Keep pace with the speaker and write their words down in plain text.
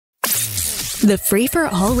The Free for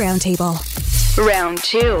All Roundtable. Round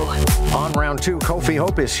 2. On round 2, Kofi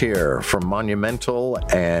Hope is here from Monumental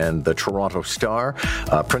and the Toronto Star,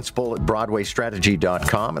 principal at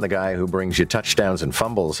BroadwayStrategy.com, and the guy who brings you touchdowns and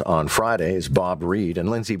fumbles on Friday is Bob Reid, and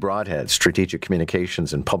Lindsay Broadhead, strategic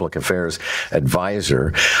communications and public affairs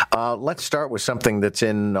advisor. Let's start with something that's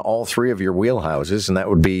in all three of your wheelhouses, and that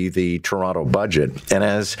would be the Toronto budget. And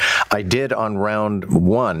as I did on round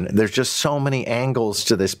 1, there's just so many angles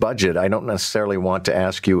to this budget. I don't necessarily want to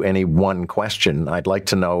ask you any one question. I'd like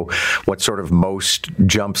to know what sort of most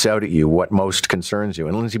jumps out at you, what most concerns you.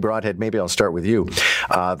 And Lindsay Broadhead, maybe I'll start with you.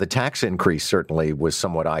 The tax increase certainly was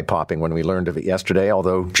somewhat eye-popping when we learned of it yesterday,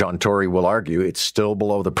 although John Tory will argue it's still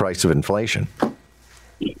below the price of inflation.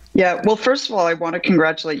 Yeah, well, first of all, I want to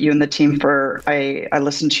congratulate you and the team for, I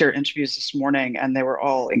listened to your interviews this morning and they were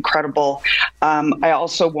all incredible. I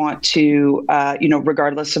also want to,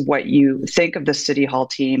 regardless of what you think of the City Hall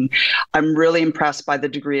team, I'm really impressed by the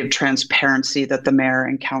degree of transparency that the mayor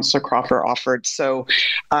and Councillor Crawford offered. So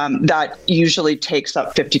that usually takes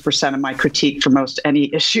up 50% of my critique for most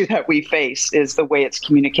any issue that we face is the way it's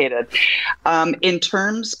communicated. In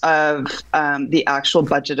terms of the actual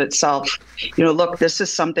budget itself, look, this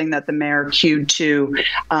is something that the mayor cued to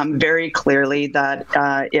very clearly that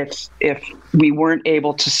if we weren't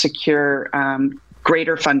able to secure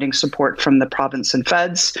greater funding support from the province and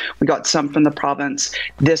feds, we got some from the province,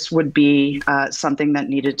 this would be something that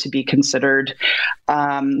needed to be considered.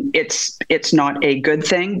 It's not a good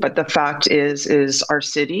thing, but the fact is our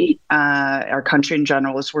city, our country in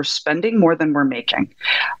general, is we're spending more than we're making.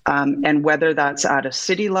 And whether that's at a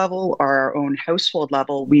city level or our own household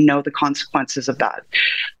level, we know the consequences of that.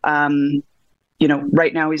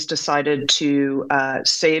 Right now he's decided to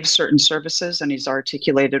save certain services and he's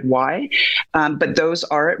articulated why, but those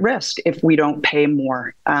are at risk if we don't pay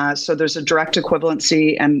more. So there's a direct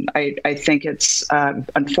equivalency, and I think it's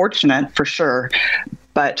unfortunate for sure,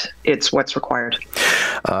 but it's what's required.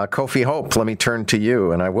 Kofi Hope, let me turn to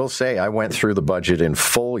you. And I will say I went through the budget in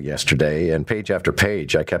full yesterday, and page after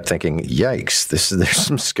page, I kept thinking, yikes, there's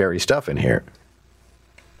some scary stuff in here.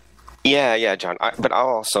 Yeah, John. But I'll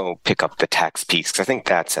also pick up the tax piece because I think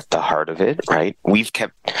that's at the heart of it, right? We've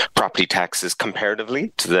kept property taxes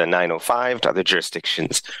comparatively to the 905 to other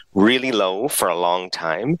jurisdictions really low for a long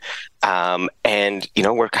time. And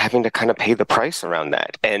we're having to kind of pay the price around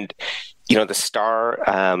that. And, the Star,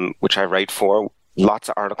 which I write for, lots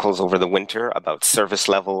of articles over the winter about service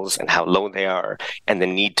levels and how low they are and the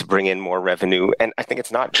need to bring in more revenue. And I think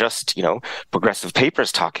it's not just, progressive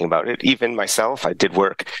papers talking about it. Even myself, I did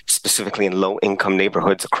work specifically in low-income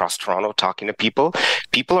neighborhoods across Toronto talking to people.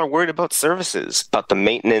 People are worried about services, about the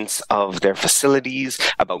maintenance of their facilities,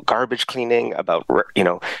 about garbage cleaning, about,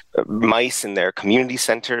 mice in their community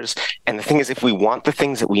centers. And the thing is, if we want the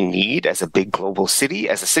things that we need as a big global city,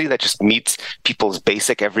 as a city that just meets people's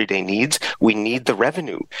basic everyday needs, we need the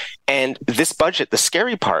revenue. And this budget, the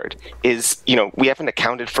scary part is, we haven't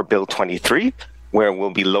accounted for Bill 23, where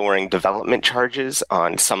we'll be lowering development charges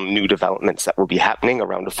on some new developments that will be happening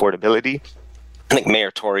around affordability. I think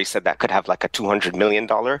Mayor Tory said that could have like a $200 million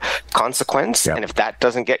consequence. Yeah. And if that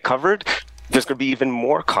doesn't get covered, there's going to be even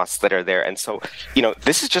more costs that are there. And so,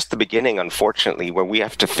 this is just the beginning, unfortunately, where we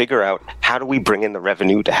have to figure out how do we bring in the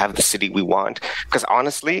revenue to have the city we want? Because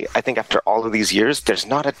honestly, I think after all of these years, there's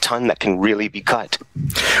not a ton that can really be cut.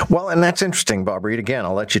 Well, and that's interesting, Bob Reid. Again,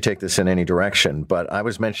 I'll let you take this in any direction. But I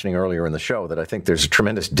was mentioning earlier in the show that I think there's a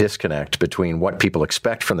tremendous disconnect between what people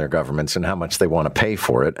expect from their governments and how much they want to pay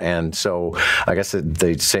for it. And so I guess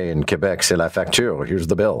they'd say in Quebec, c'est la facture. Here's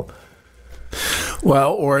the bill.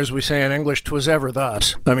 Well, or as we say in English, 'twas ever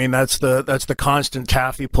thus. I mean, that's the constant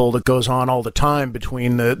taffy pull that goes on all the time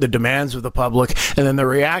between the demands of the public and then the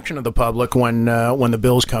reaction of the public when the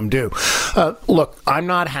bills come due. Look, I'm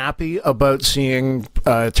not happy about seeing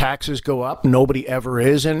taxes go up. Nobody ever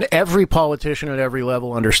is, and every politician at every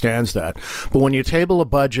level understands that. But when you table a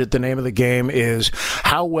budget, the name of the game is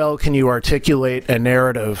how well can you articulate a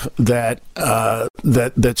narrative that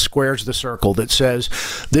squares the circle, that says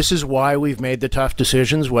this is why we've made the tough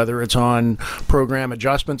decisions, whether it's on program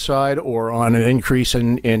adjustment side or on an increase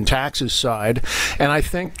in taxes side. And I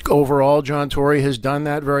think overall, John Tory has done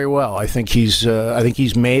that very well. I think he's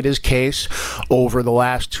made his case over the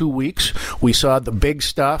last 2 weeks. We saw the big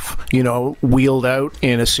stuff, wheeled out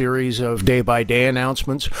in a series of day-by-day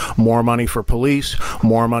announcements, more money for police,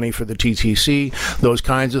 more money for the TTC, those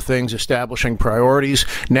kinds of things, establishing priorities.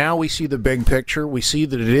 Now we see the big picture. We see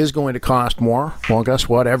that it is going to cost more. Well, guess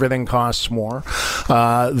what? Everything costs more.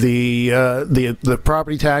 The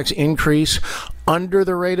property tax increase, under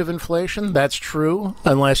the rate of inflation. That's true,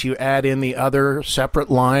 unless you add in the other separate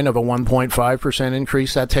line of a 1.5%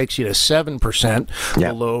 increase. That takes you to 7%,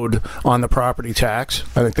 the load on the property tax.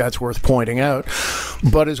 I think that's worth pointing out.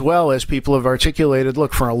 But as well, as people have articulated,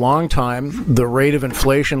 look, for a long time, the rate of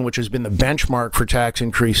inflation, which has been the benchmark for tax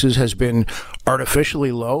increases, has been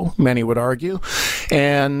artificially low, many would argue.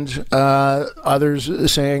 And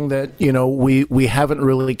others saying that, we haven't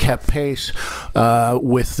really kept pace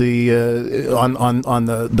with the on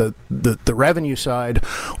the revenue side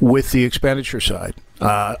with the expenditure side.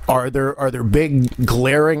 Are there big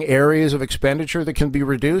glaring areas of expenditure that can be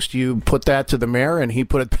reduced? You put that to the mayor, and he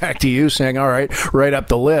put it back to you, saying, "All right, write up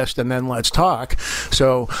the list, and then let's talk."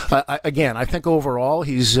 So again, I think overall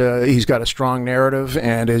he's got a strong narrative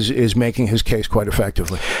and is making his case quite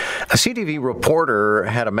effectively. A CTV reporter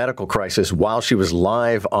had a medical crisis while she was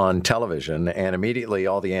live on television, and immediately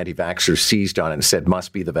all the anti-vaxxers seized on it and said,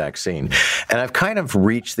 "Must be the vaccine." And I've kind of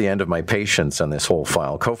reached the end of my patience on this whole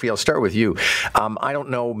file. Kofi, I'll start with you. I don't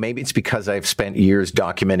know. Maybe it's because I've spent years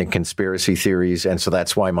documenting conspiracy theories, and so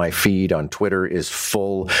that's why my feed on Twitter is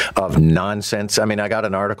full of nonsense. I mean, I got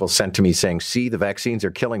an article sent to me saying, "See, the vaccines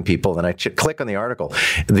are killing people." Then I click on the article.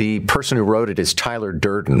 The person who wrote it is Tyler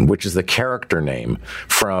Durden, which is the character name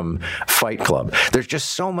from Fight Club. There's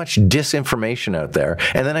just so much disinformation out there.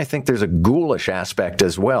 And then I think there's a ghoulish aspect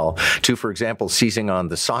as well to, for example, seizing on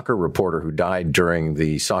the soccer reporter who died during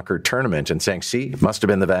the soccer tournament and saying, "See, must have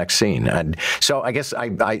been the vaccine." And so I guess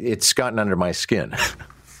it's gotten under my skin.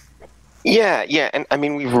 Yeah. And I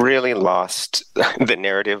mean, we've really lost the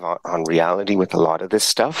narrative on reality with a lot of this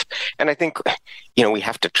stuff. And I think, we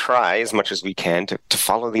have to try as much as we can to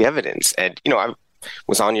follow the evidence. And, I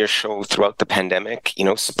was on your show throughout the pandemic,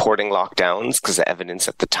 supporting lockdowns because the evidence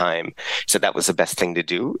at the time said that was the best thing to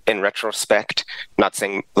do. In retrospect, I'm not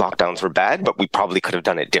saying lockdowns were bad, but we probably could have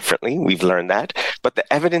done it differently. We've learned that. But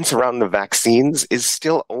the evidence around the vaccines is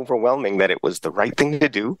still overwhelming that it was the right thing to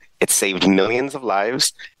do. It saved millions of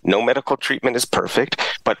lives. No medical treatment is perfect,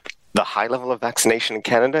 but the high level of vaccination in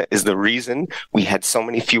Canada is the reason we had so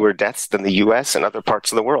many fewer deaths than the US and other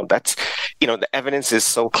parts of the world. That's, the evidence is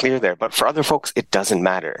so clear there. But for other folks, it doesn't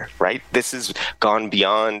matter, right? This has gone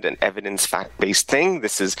beyond an evidence fact-based thing.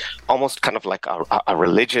 This is almost kind of like a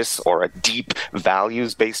religious or a deep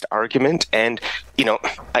values-based argument. And,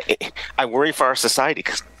 I worry for our society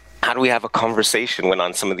because how do we have a conversation when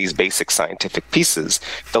on some of these basic scientific pieces,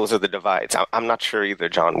 those are the divides? I'm not sure either,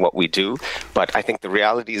 John, what we do, but I think the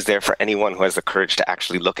reality is there for anyone who has the courage to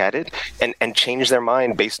actually look at it and change their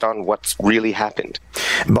mind based on what's really happened.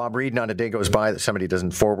 Bob Reid, not a day goes by that somebody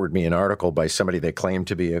doesn't forward me an article by somebody they claim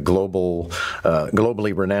to be a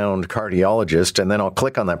globally renowned cardiologist, and then I'll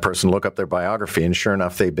click on that person, look up their biography, and sure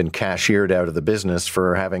enough, they've been cashiered out of the business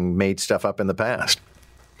for having made stuff up in the past.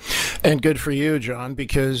 And good for you, John,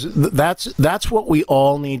 because that's what we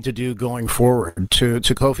all need to do going forward. To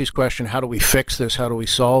Kofi's question, how do we fix this? How do we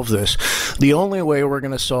solve this? The only way we're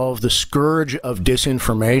going to solve the scourge of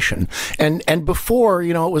disinformation, and before,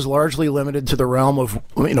 it was largely limited to the realm of,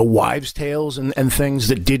 wives' tales and things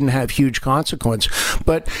that didn't have huge consequence.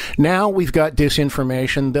 But now we've got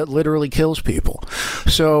disinformation that literally kills people.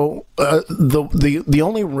 So the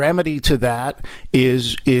only remedy to that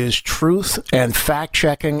is truth and fact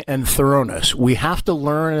checking and thoroughness. We have to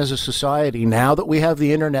learn as a society, now that we have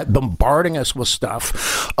the internet bombarding us with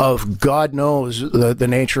stuff of God knows the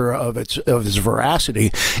nature of its veracity.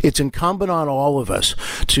 It's incumbent on all of us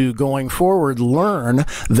to, going forward, learn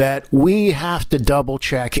that we have to double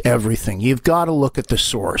check everything. You've got to look at the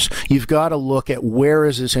source. You've got to look at where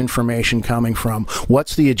is this information coming from?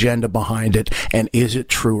 What's the agenda behind it? And is it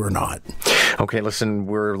true or not? Okay, listen,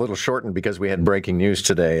 we're a little shortened because we had breaking news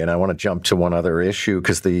today, and I want to jump to one other issue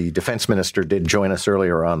because the defense minister did join us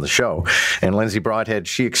earlier on the show. And Lindsay Broadhead,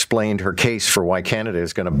 she explained her case for why Canada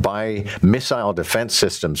is going to buy missile defense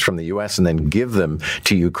systems from the U.S. and then give them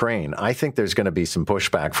to Ukraine. I think there's going to be some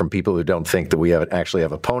pushback from people who don't think that we actually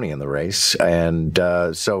have a pony in the race. And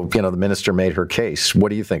so, the minister made her case. What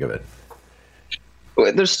do you think of it?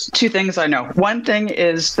 There's two things I know. One thing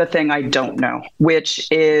is the thing I don't know, which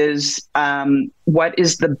is what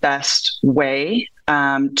is the best way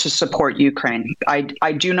to support Ukraine. I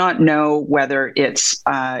do not know whether it's,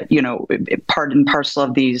 part and parcel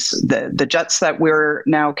of the jets that we're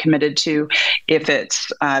now committed to, if it's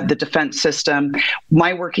the defense system.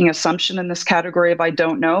 My working assumption in this category of I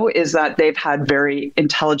don't know is that they've had very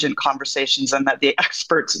intelligent conversations and that the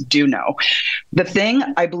experts do know. The thing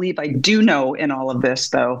I believe I do know in all of this,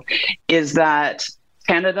 though, is that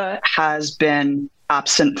Canada has been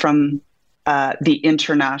absent from the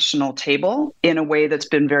international table in a way that's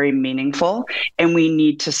been very meaningful, and we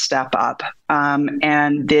need to step up.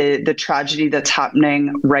 and the tragedy that's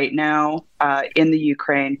happening right now in the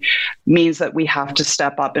Ukraine means that we have to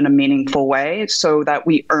step up in a meaningful way so that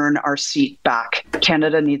we earn our seat back.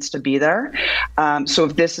 Canada needs to be there. So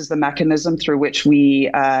if this is the mechanism through which we,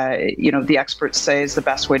 the experts say is the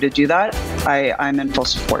best way to do that, I'm in full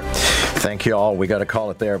support. Thank you all. We got to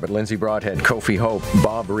call it there. But Lindsay Broadhead, Kofi Hope,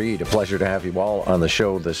 Bob Reid, a pleasure to have you all on the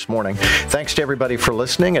show this morning. Thanks to everybody for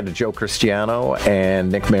listening, and to Joe Cristiano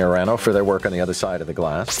and Nick Majorano for their work on the other side of the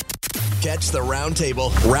glass. Catch the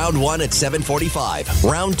Roundtable. Round 1 at 7:45.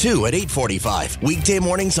 Round 2 at 8:45. Weekday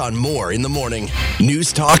mornings on More in the Morning.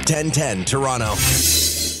 News Talk 1010 Toronto.